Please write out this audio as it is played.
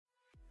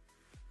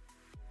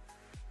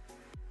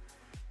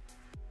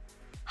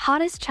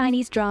Hottest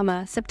Chinese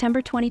drama,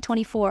 September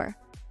 2024.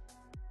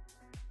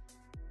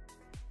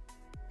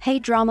 Hey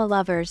drama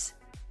lovers!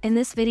 In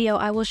this video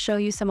I will show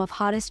you some of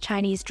hottest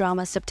Chinese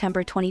drama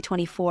September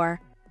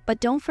 2024. But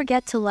don't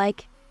forget to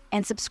like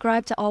and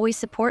subscribe to always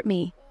support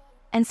me,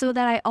 and so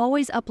that I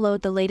always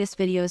upload the latest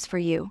videos for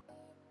you.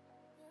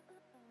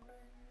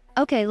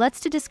 Okay,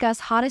 let's discuss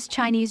hottest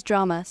Chinese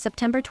drama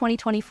September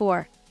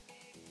 2024.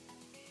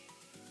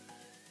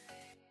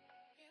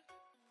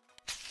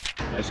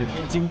 还是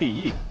天经地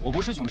义。我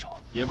不是凶手，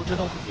也不知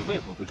道自己为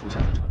何会出现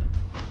在这里。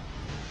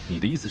你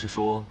的意思是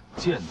说，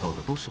见到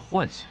的都是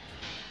幻想？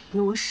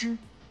流失、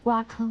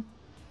挖坑、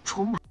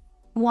重买。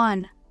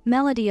 1.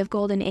 Melody of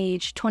Golden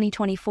Age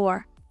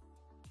 2024.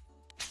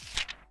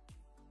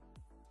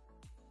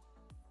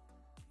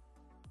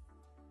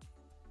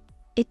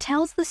 It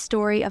tells the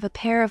story of a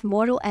pair of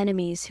mortal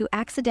enemies who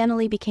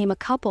accidentally became a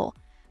couple,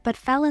 but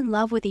fell in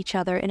love with each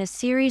other in a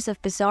series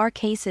of bizarre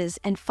cases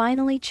and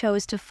finally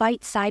chose to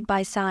fight side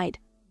by side.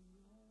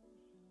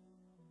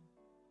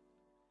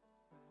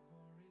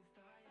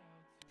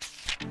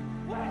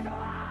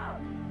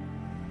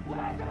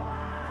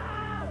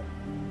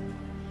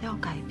 要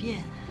改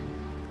变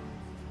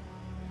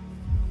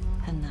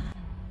很难。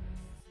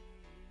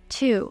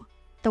 2.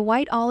 The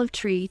White Olive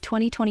Tree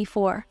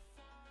 2024.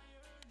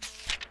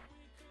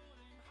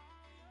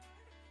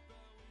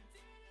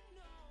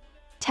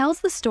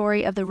 Tells the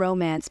story of the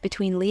romance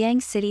between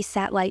Liang City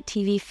Satellite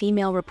TV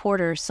female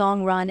reporter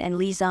Song Run and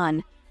Li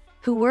Zun,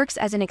 who works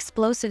as an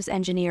explosives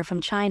engineer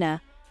from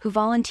China, who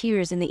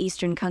volunteers in the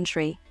eastern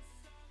country.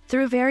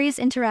 Through various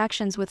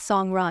interactions with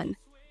Song Run,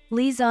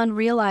 Li Zun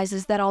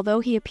realizes that although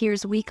he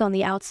appears weak on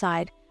the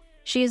outside,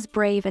 she is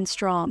brave and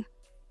strong.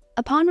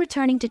 Upon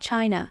returning to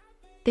China,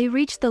 they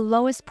reach the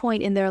lowest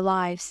point in their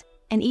lives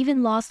and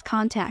even lost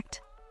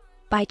contact.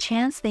 By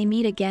chance, they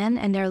meet again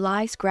and their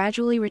lives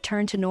gradually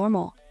return to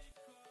normal.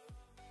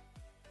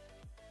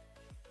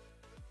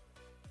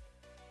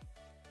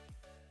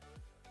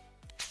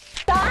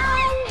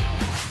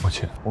 抱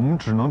歉，我们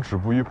只能止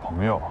步于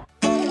朋友。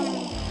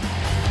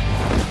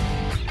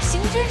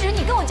邢芝芝，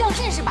你跟我较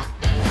劲是吧？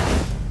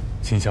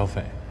请小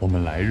斐，我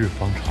们来日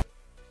方长。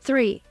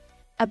 3.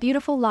 A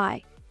Beautiful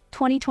Lie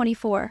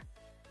 2024.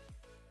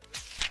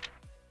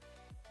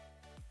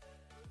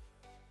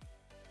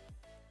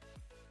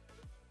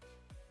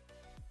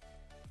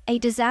 A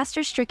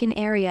disaster-stricken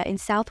area in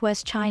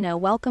southwest China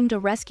welcomed a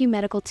rescue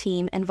medical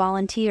team and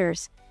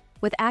volunteers,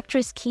 with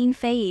actress Qin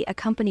Fei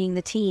accompanying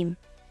the team.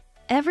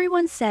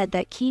 Everyone said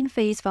that Qin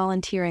Fei's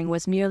volunteering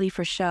was merely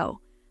for show,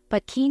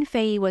 but Qin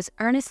Fei was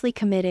earnestly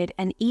committed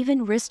and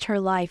even risked her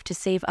life to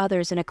save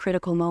others in a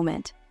critical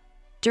moment.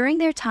 During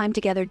their time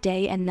together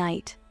day and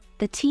night,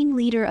 the team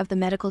leader of the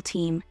medical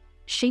team,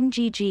 Xing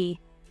Jiji,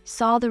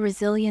 saw the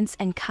resilience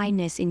and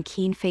kindness in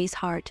Qin Fei's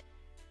heart,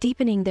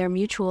 deepening their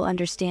mutual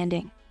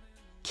understanding.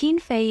 Qin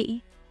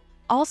Fei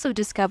also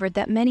discovered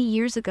that many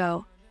years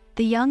ago,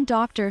 the young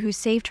doctor who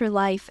saved her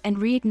life and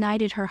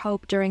reignited her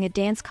hope during a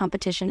dance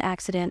competition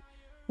accident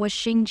was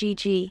Xing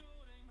Jiji.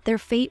 Their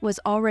fate was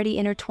already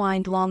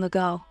intertwined long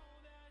ago.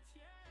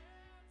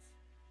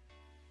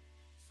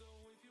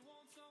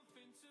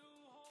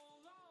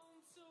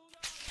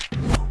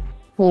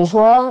 你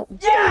说，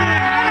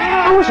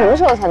他们什么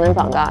时候才能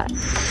长大呀？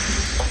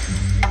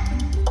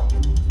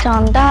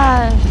长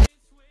大。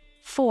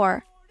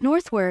 4.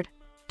 Northward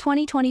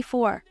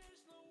 2024.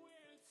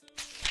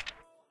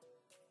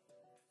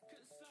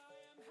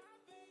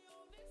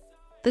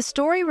 The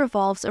story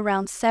revolves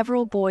around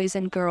several boys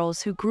and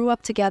girls who grew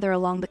up together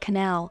along the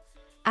canal,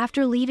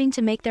 after leaving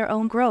to make their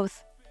own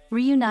growth,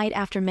 reunite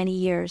after many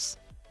years.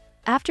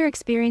 After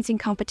experiencing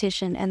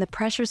competition and the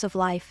pressures of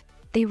life,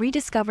 they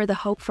rediscover the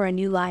hope for a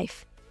new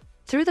life.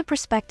 Through the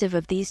perspective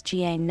of these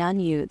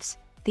Jiangnan youths,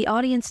 the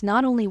audience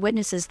not only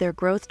witnesses their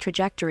growth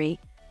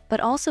trajectory, but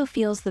also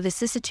feels the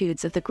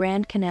vicissitudes of the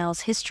Grand Canal's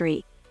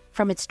history,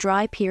 from its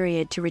dry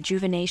period to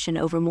rejuvenation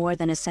over more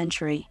than a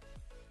century.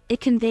 It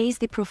conveys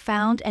the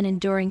profound and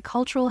enduring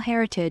cultural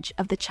heritage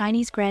of the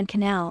Chinese Grand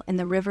Canal in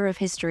the river of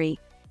history.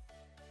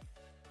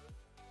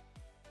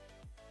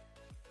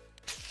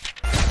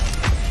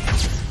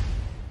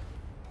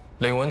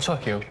 靈魂出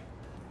竅，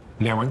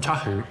靈魂出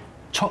竅，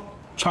出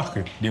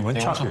竅，靈魂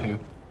出竅。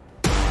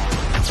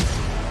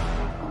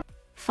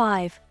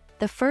 5.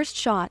 The First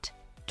Shot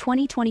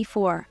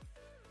 2024.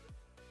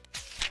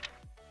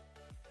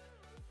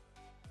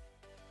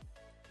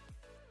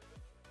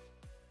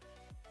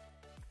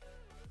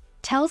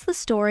 Tells the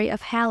story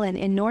of Hallen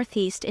in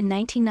Northeast in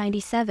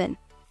 1997,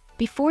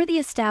 before the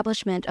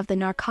establishment of the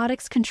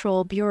Narcotics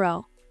Control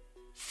Bureau.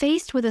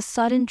 Faced with a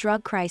sudden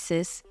drug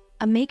crisis,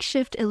 a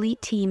makeshift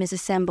elite team is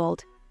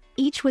assembled,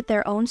 each with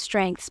their own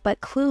strengths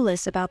but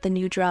clueless about the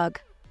new drug.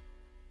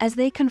 As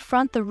they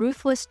confront the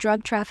ruthless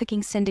drug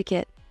trafficking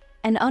syndicate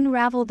and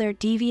unravel their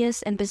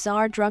devious and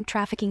bizarre drug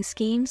trafficking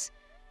schemes,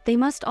 they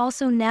must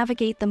also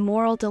navigate the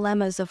moral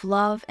dilemmas of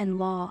love and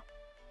law,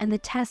 and the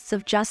tests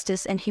of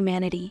justice and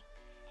humanity.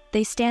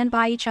 They stand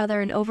by each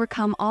other and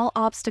overcome all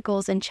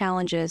obstacles and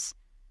challenges,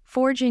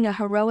 forging a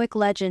heroic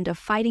legend of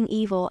fighting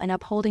evil and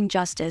upholding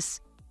justice.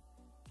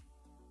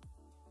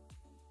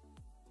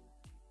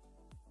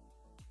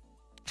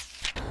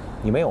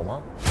 你没有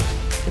吗？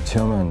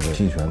千万个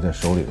期权在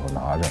手里头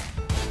拿着。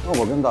那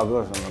我跟大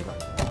哥什么感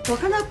觉？我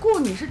看他雇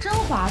你是真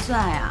划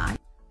算呀。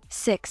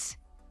 6.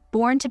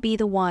 Born to be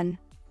the One,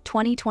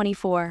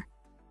 2024.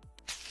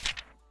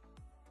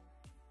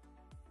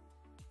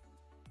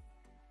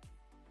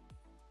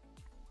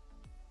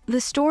 The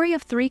story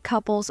of three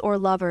couples or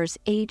lovers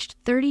aged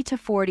 30 to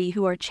 40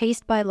 who are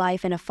chased by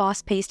life in a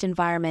fast-paced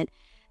environment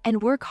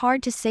and work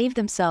hard to save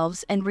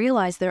themselves and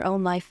realize their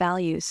own life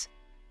values.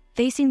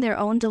 Facing their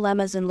own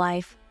dilemmas in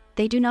life,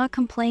 they do not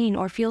complain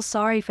or feel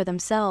sorry for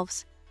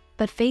themselves,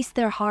 but faced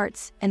their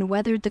hearts and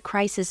weathered the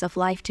crisis of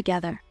life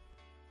together.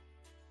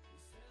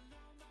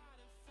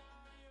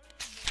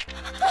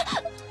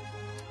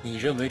 你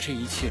认为这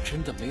一切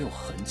真的没有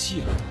痕迹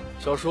了吗？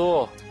小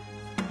叔。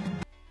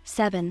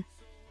 7.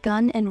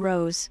 Gun and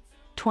Rose,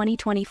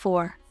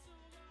 2024.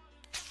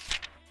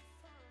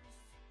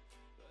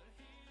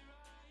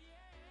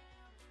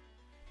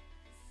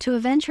 To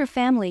avenge her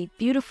family,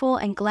 beautiful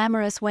and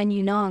glamorous Wen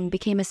Yunong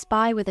became a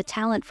spy with a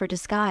talent for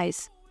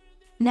disguise.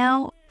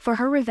 Now, for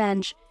her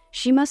revenge,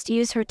 she must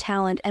use her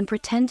talent and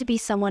pretend to be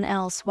someone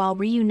else while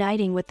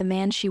reuniting with the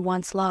man she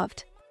once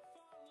loved.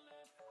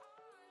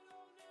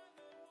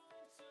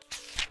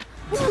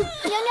 娘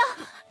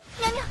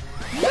娘，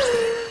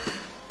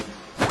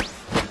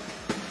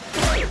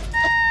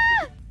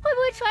会不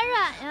会传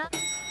染呀？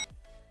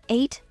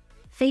 8.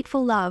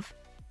 Fateful Love,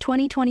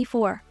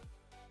 2024.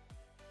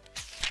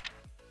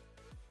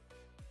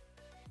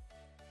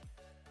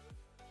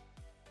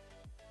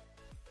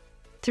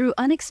 Through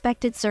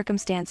unexpected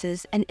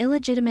circumstances, an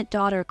illegitimate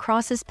daughter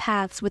crosses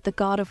paths with the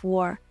god of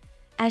war.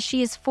 As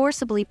she is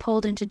forcibly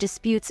pulled into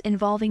disputes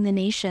involving the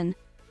nation,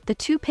 the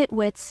two pit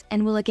wits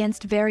and will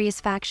against various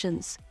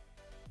factions.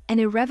 An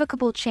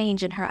irrevocable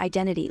change in her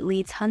identity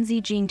leads Han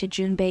Zijing to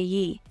Jun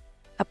Beiyi,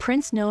 a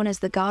prince known as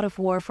the god of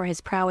war for his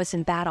prowess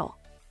in battle.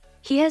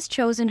 He has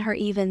chosen her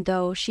even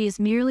though she is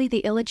merely the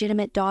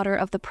illegitimate daughter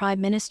of the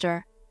prime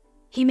minister.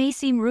 He may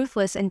seem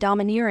ruthless and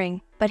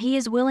domineering, but he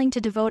is willing to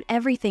devote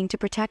everything to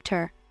protect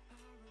her.